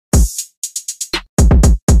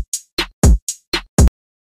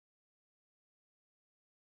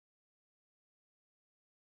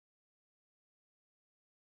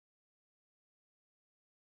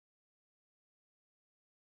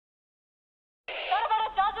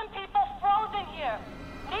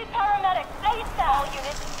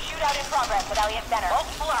Shootout in progress at Elliott Center.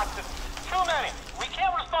 Multiple active. Too many. We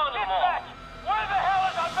can't respond to them all. Where the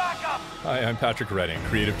hell is our backup? Hi, I'm Patrick Redding,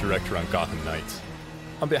 Creative Director on Gotham Knights.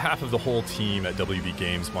 On behalf of the whole team at WB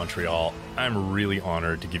Games Montreal, I'm really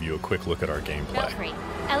honored to give you a quick look at our gameplay. Belfry,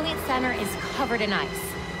 Elliott Center is covered in ice.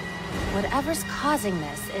 Whatever's causing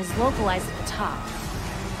this is localized at the top.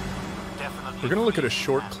 We're going to look at a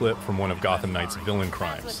short clip from one of Gotham Knights' villain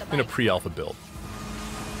crimes in a pre-alpha build.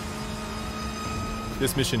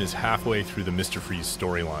 This mission is halfway through the Mr. Freeze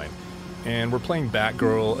storyline, and we're playing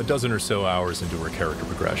Batgirl a dozen or so hours into her character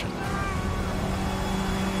progression.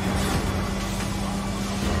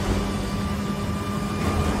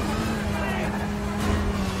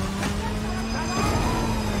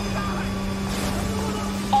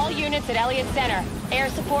 All units at Elliott Center. Air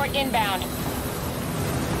support inbound.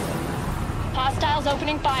 Hostiles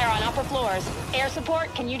opening fire on upper floors. Air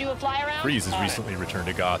support, can you do a fly around? Freeze has recently returned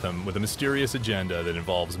to Gotham with a mysterious agenda that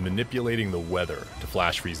involves manipulating the weather to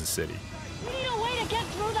flash freeze the city. We need a way to get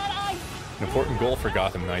through that ice. An important goal for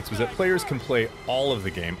Gotham Knights was that players can play all of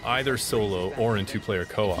the game, either solo or in two-player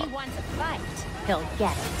co-op. If he wants a fight, he'll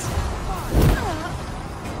get it.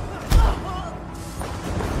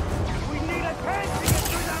 We need a tank to get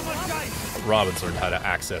through that much ice. Robin's learned how to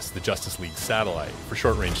access the Justice League satellite for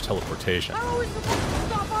short-range teleportation. How are we supposed to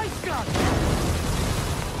stop ice guns?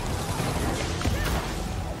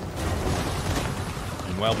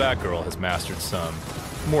 Meanwhile, Batgirl has mastered some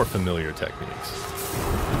more familiar techniques.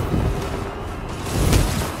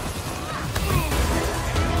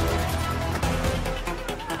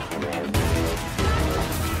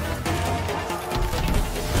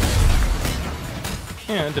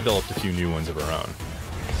 And developed a few new ones of her own.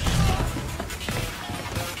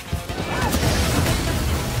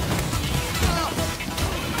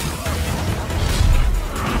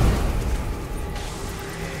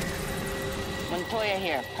 Montoya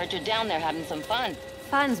here. Heard you're down there having some fun.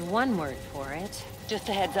 Fun's one word for it. Just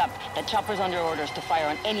a heads up, that chopper's under orders to fire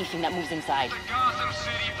on anything that moves inside. The Gotham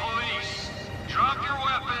City Police. Drop your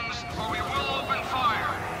weapons or we will open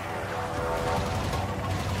fire.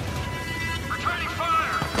 Returning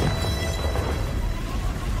fire!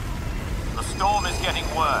 The storm is getting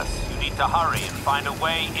worse. You need to hurry and find a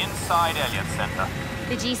way inside Elliott Center.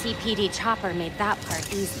 The GCPD chopper made that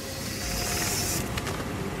part easy.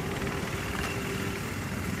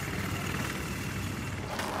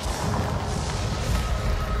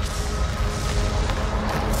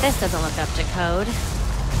 This doesn't look up to code.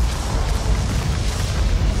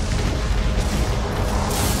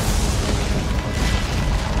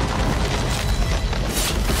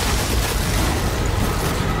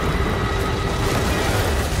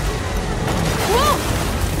 Whoa!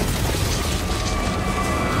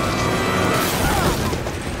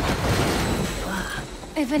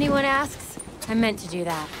 If anyone asks, I meant to do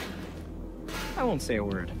that. I won't say a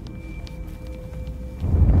word.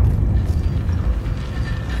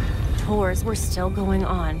 Tours were still going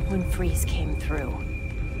on when Freeze came through.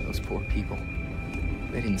 Those poor people.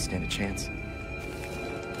 They didn't stand a chance.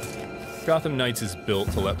 Gotham Knights is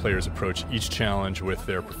built to let players approach each challenge with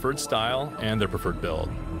their preferred style and their preferred build.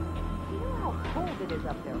 You know how cold it is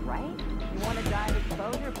up there, right? You want to die of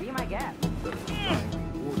exposure? Be my guest.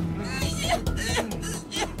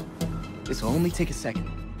 This will only take a second.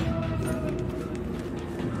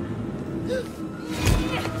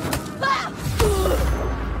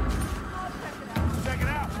 Check it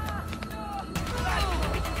out.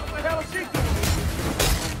 What the hell is she doing?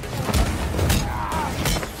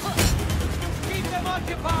 Keep them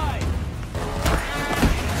occupied!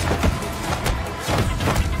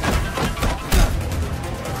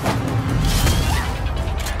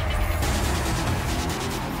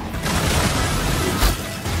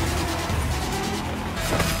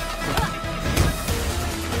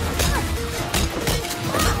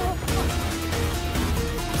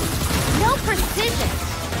 No precision!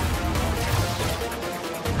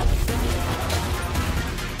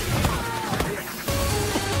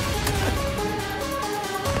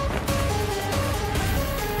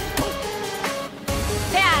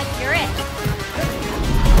 Dad, you're it!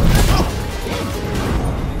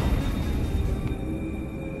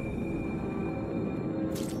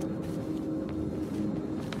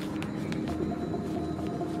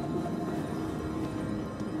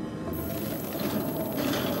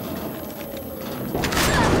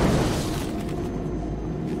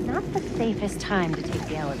 Not the safest time to take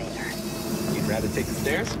the elevator. You'd rather take the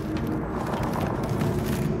stairs?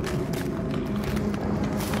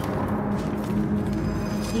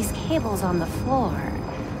 These cables on the floor,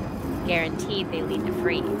 guaranteed they lead to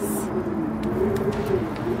Freeze.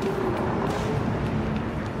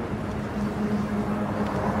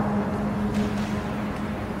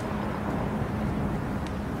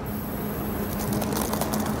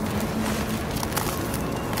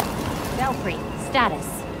 status?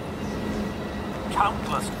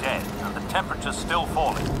 Countless dead, and the temperature's still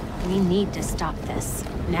falling. We need to stop this.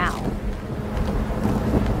 Now.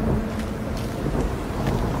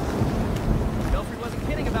 Belfry wasn't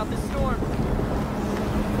kidding about this storm.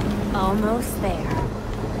 Almost there.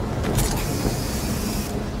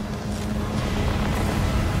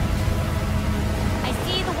 I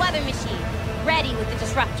see the weather machine. Ready with the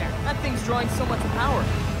disruptor. That thing's drawing so much power.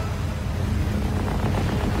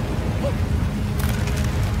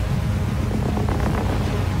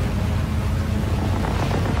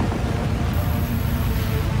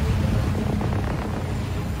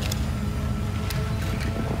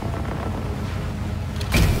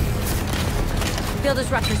 Field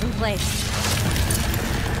disruptors in place.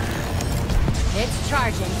 It's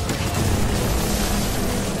charging.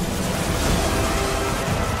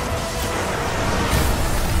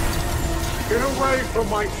 Get away from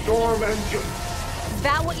my storm engine! Is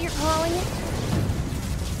that what you're calling it?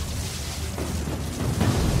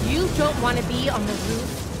 You don't want to be on the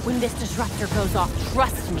roof when this disruptor goes off,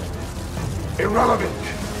 trust me. Irrelevant!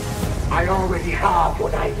 I already have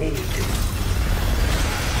what I need.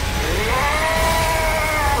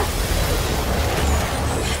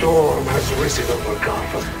 The storm has risen over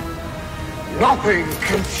Gotham. Nothing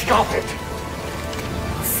can stop it!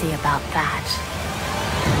 We'll see about that.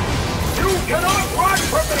 You cannot run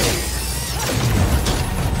from me!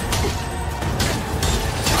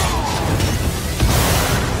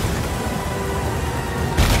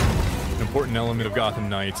 An important element of Gotham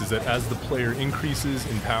Knights is that as the player increases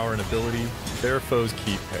in power and ability, their foes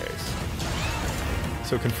keep pace.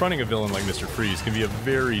 So confronting a villain like Mr. Freeze can be a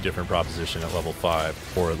very different proposition at level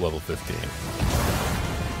 5 or at level 15.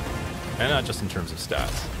 And not just in terms of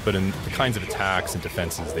stats, but in the kinds of attacks and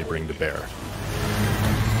defenses they bring to bear.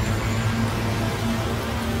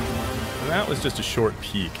 And that was just a short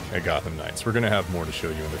peek at Gotham Knights. We're going to have more to show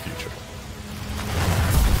you in the future.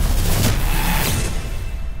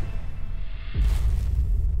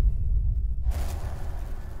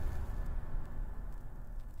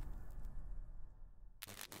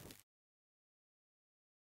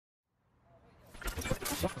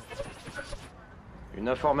 Une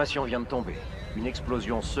information vient de tomber. Une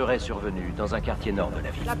explosion serait survenue dans un quartier nord de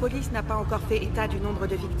la ville. La police n'a pas encore fait état du nombre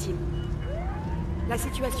de victimes. La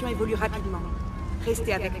situation évolue rapidement.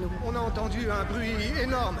 Restez avec nous. On a entendu un bruit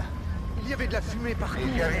énorme. Il y avait de la fumée partout.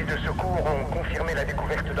 Les services de secours ont confirmé la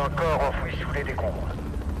découverte d'un corps enfoui sous les décombres.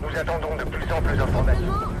 Nous attendons de plus amples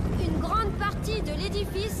informations. Une grande partie de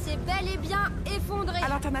l'édifice s'est bel et bien effondrée. À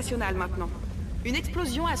l'international maintenant. Une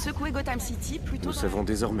explosion a secoué Gotham City plutôt. Nous savons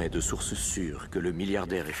désormais de sources sûres que le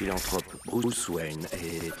milliardaire et philanthrope Bruce Wayne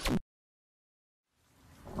est...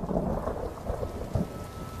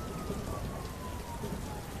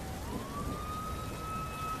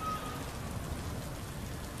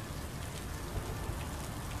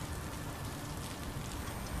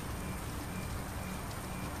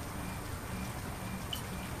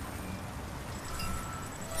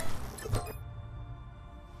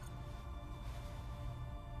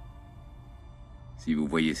 Si vous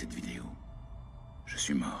voyez cette vidéo, je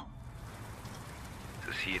suis mort.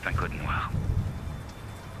 Ceci est un code noir.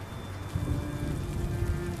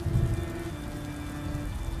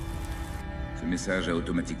 Ce message a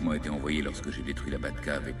automatiquement été envoyé lorsque j'ai détruit la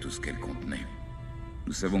Batcave et tout ce qu'elle contenait.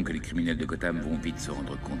 Nous savons que les criminels de Gotham vont vite se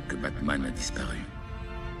rendre compte que Batman a disparu.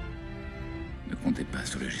 Ne comptez pas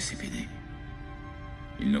sur le GCPD.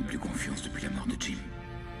 Ils n'ont plus confiance depuis la mort de Jim.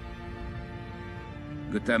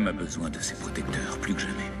 Gotham a besoin de ses protecteurs, plus que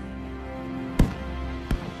jamais.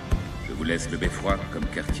 Je vous laisse le beffroi comme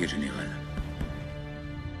quartier général.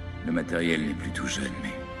 Le matériel n'est plus tout jeune,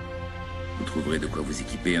 mais vous trouverez de quoi vous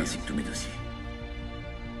équiper ainsi que tous mes dossiers.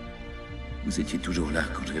 Vous étiez toujours là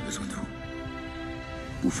quand j'avais besoin de vous.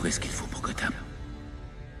 Vous ferez ce qu'il faut pour Gotham.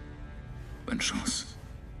 Bonne chance.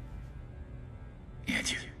 Et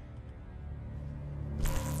adieu.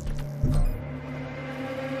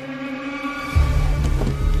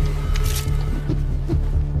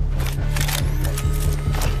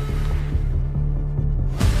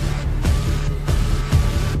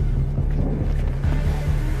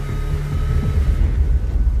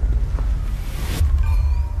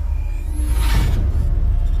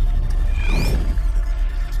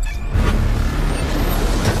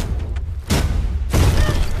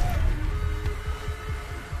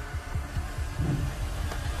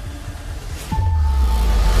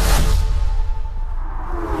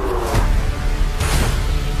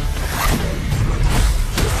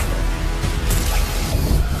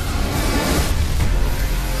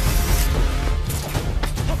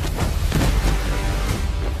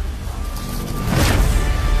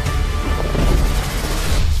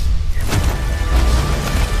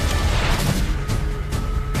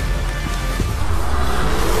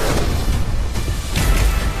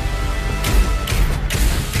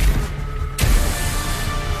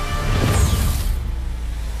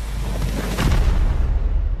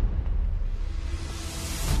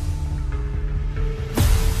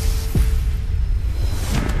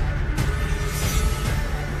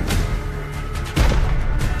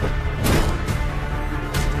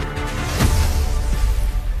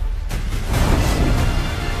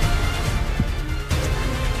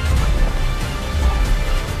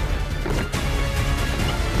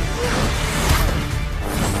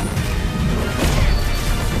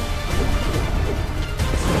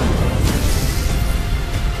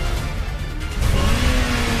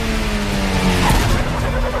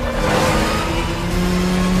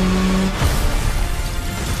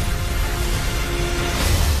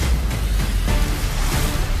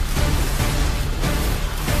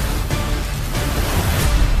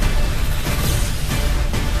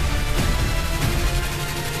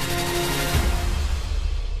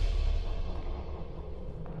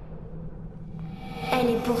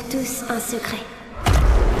 un secret.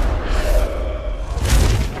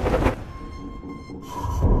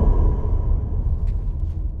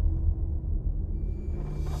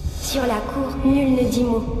 Sur la cour, nul ne dit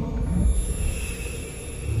mot.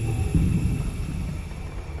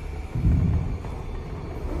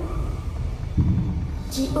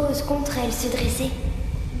 Qui ose contre elle se dresser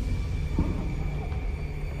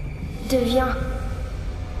devient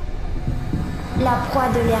la proie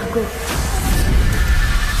de l'ergot.